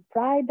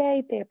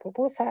Friday the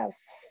pupusas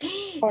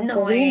for the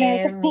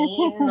dinner.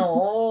 Noemi, no.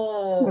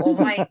 Oh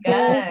my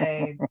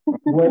God.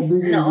 Where do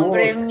you No,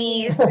 hombre, work?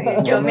 Miss,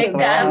 yo me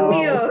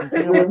cambio.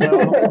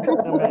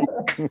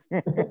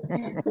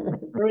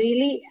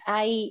 Really,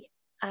 I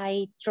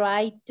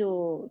try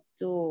to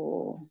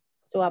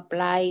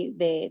apply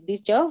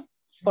this job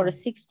for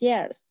 6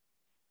 years.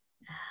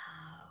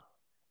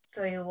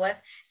 So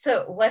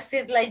was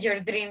it like your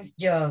dreams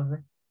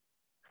job?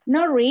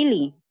 Not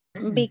really,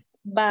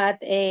 but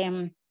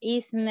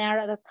it's near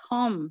at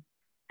home.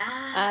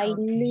 I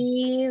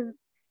live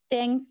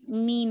 10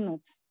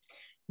 minutes.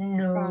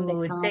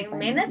 No, 10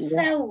 minutes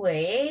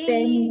away.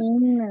 10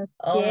 minutes.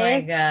 Oh yes.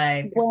 my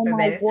God. So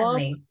that is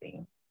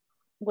amazing.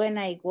 When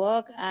I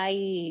walk,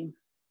 I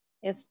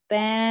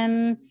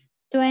spend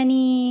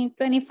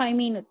 25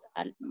 minutes.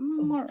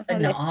 More or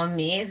less. No,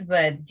 Miss,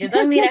 but you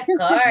don't need a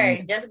car.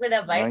 Just with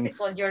a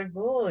bicycle, you're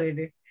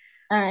good.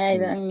 I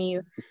don't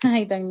need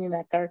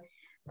a car.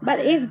 But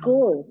it's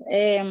good.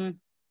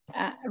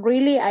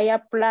 Really, I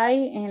apply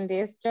in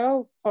this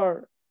job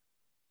for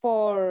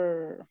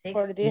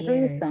this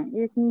reason.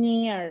 It's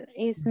near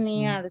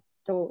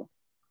to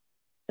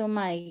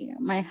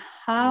my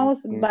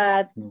house,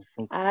 but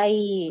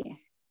I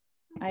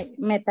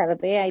me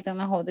tardé. I don't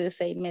know how to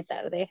say me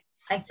tardé.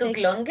 I took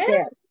longer?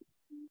 Years.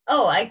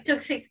 Oh, it took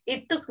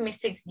me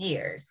 6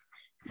 years.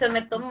 So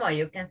me tomó,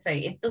 you can say,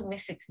 it took me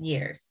 6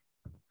 years.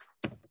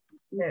 So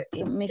it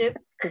took me.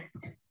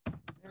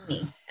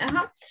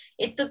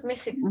 It took me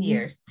 6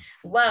 years.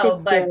 Wow,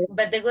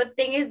 but the good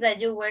thing is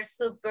that you were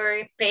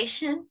super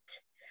patient.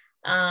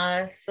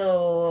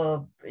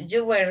 So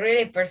you were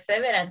really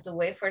perseverant to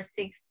wait for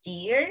 6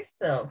 years.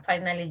 So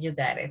finally you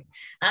got it.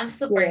 I'm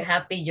super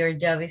happy your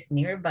job is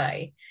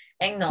nearby.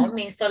 And no,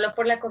 me solo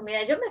por la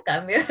comida yo me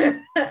cambio.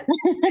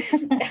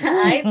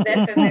 I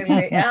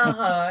definitely.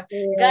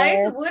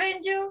 Guys,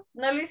 wouldn't you?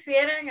 No lo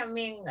hicieran? I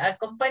mean, a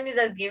company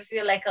that gives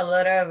you like a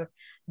lot of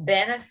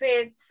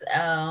benefits.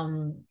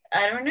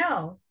 I don't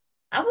know.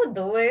 I would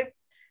do it.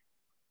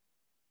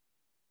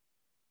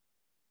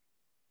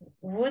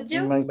 Would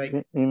you?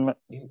 In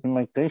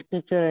my case,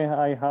 teacher,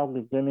 I have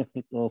the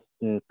benefit of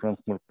the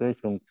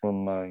transportation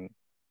from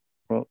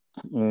to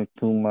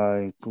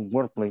my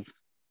workplace.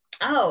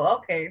 Oh,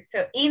 okay.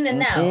 So in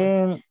and out.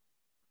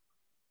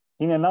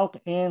 In and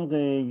out, and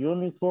the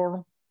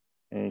uniform,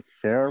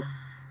 shirt,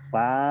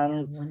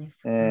 pants,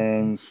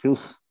 and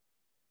shoes.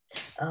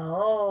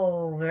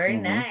 Oh, very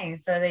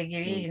nice. So they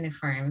give you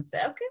uniforms.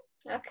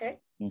 Okay.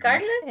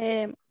 Carlos?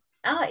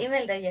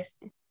 Imelda, yes.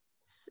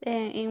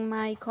 In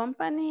my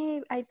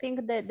company, I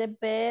think that the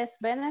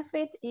best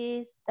benefit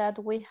is that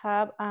we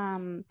have,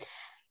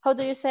 how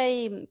do you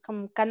say,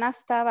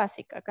 canasta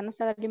básica,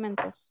 canasta de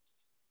alimentos?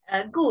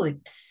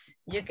 Goods,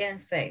 you can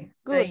say.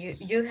 Goods.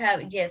 So you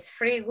have, yes,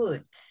 free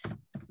goods.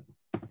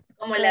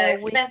 Como la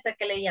despensa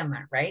que le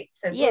llaman, right?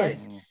 So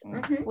yes,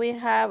 goods. We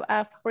have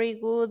a free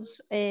goods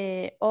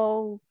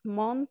all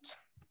month,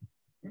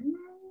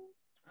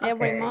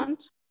 every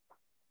month.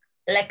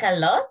 Like a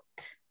lot?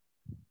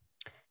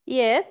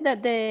 Yes,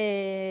 that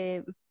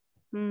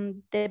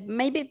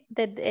maybe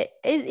that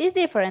is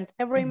different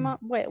every month.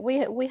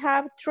 We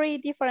have 3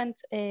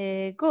 different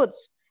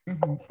goods.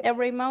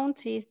 Every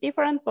month is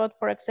different, but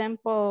for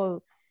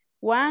example,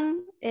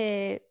 one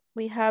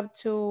we have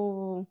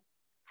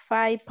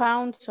 5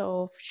 pounds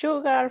of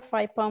sugar,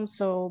 5 pounds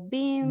of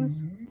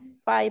beans,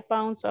 5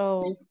 pounds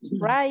of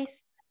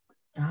rice.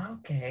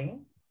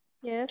 Okay.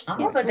 Yes.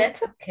 Oh, but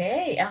that's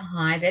okay.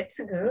 That's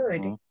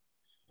good.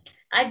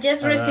 I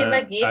just received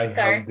a gift I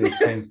card. have the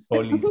same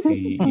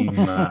policy in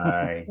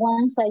my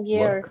Once a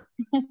year. work.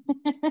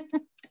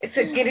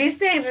 So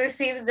Kristen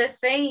received the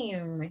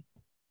same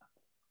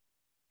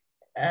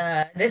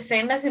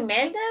as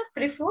Imelda,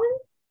 free food?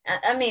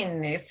 I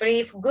mean,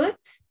 free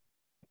goods?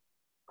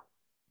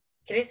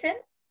 Kristen?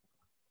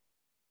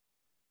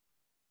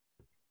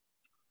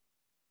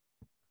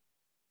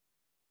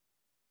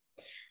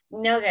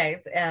 No,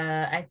 guys,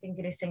 I think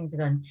Kristen is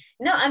gone.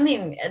 No, I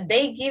mean,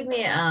 they give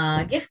me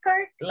a gift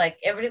card like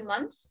every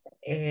month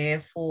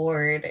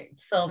for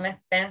some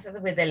expenses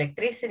with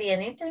electricity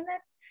and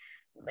internet.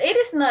 It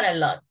is not a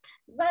lot,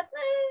 but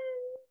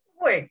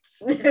works.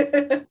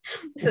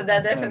 So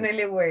that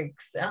definitely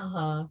works.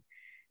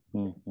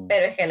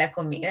 Pero es que la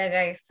comida,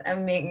 guys, I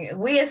mean,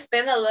 we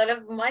spend a lot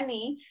of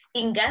money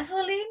in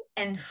gasoline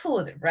and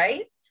food,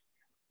 right?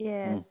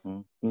 Yes. So,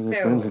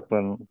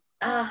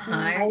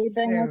 I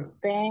don't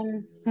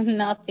spend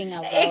nothing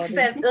about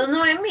except it.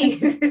 Noemi,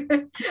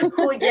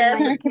 who In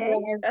just, my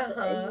case,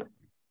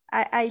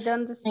 I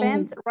don't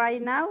spend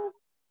right now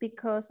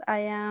because I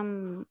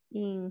am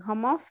in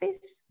home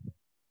office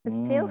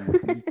still.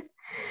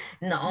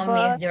 No,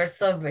 But- miss, you're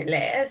so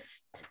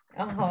blessed.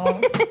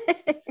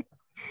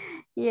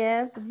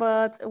 Yes,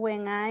 but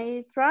when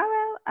I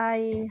travel,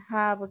 I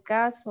have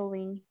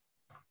gasoline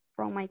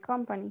from my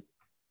company.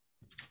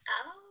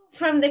 Oh,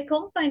 from the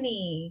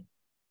company.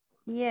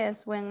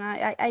 Yes, when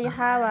I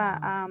have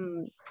a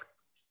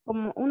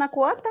como una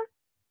cuota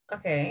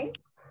Okay.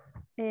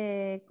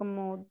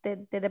 como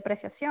de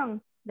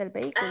depreciación del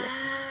vehículo.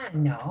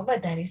 No,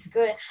 but that is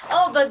good.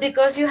 Oh, but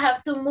because you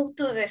have to move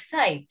to the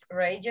site,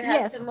 right? You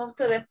have to move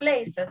to the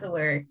places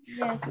where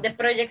the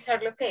projects are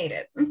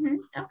located.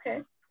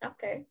 Okay,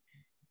 okay.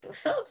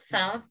 So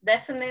sounds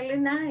definitely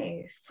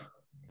nice.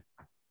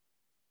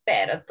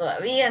 Pero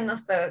todavía no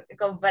se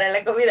compara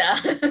la comida.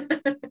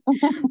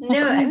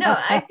 No,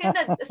 I think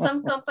that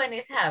some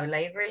companies have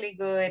like really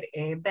good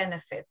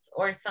benefits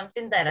or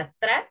something that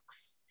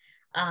attracts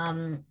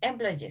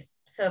employees.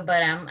 So,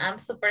 but I'm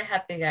super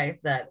happy, guys,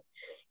 that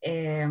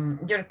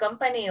your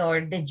company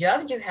or the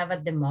job you have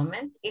at the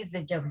moment is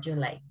the job you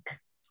like.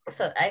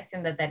 So I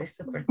think that that is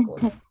super cool.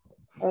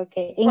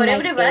 Okay. For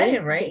everybody,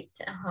 right?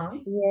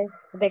 Yes,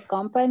 the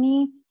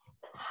company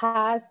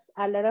has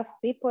a lot of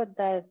people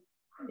that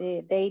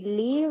they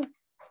live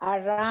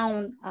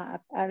around,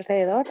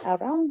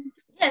 around.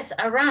 Yes,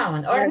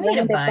 around or around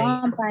nearby. the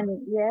company,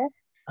 yes,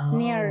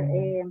 near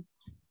Oh.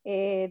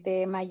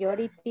 the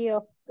majority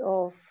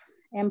of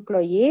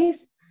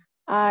employees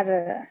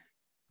are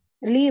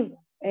live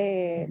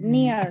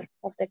near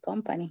of the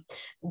company.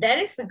 That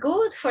is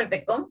good for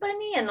the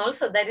company and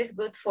also that is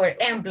good for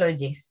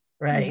employees,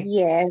 right?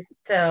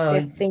 Yes, so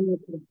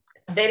definitely.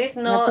 There is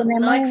No no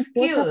tenemos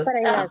excuse.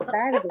 excusa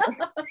para llegar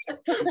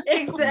tarde.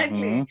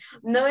 Exactly.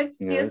 No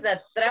excuse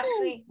that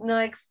traffic, no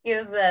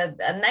excuse that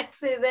an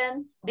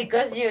accident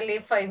because you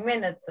live 5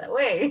 minutes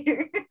away.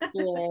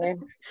 Yes,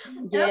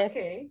 yes.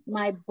 Okay.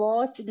 My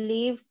boss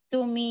lives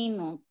 2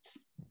 minutes.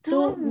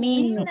 2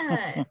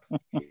 minutes.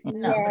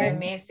 No, Yes.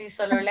 Messi,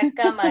 solo la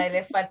cama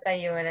le falta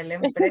llevar a la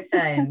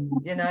empresa and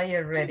you know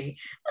you're ready.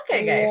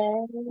 Okay, guys.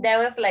 Yes. That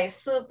was like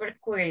super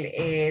cool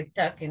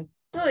talking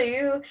to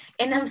you.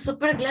 And I'm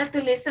super glad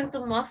to listen to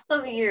most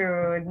of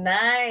you.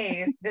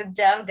 Nice. Good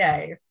job,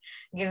 guys.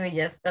 Give me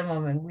just a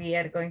moment. We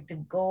are going to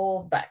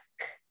go back.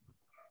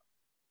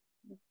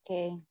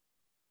 Okay.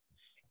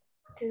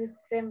 To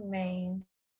the main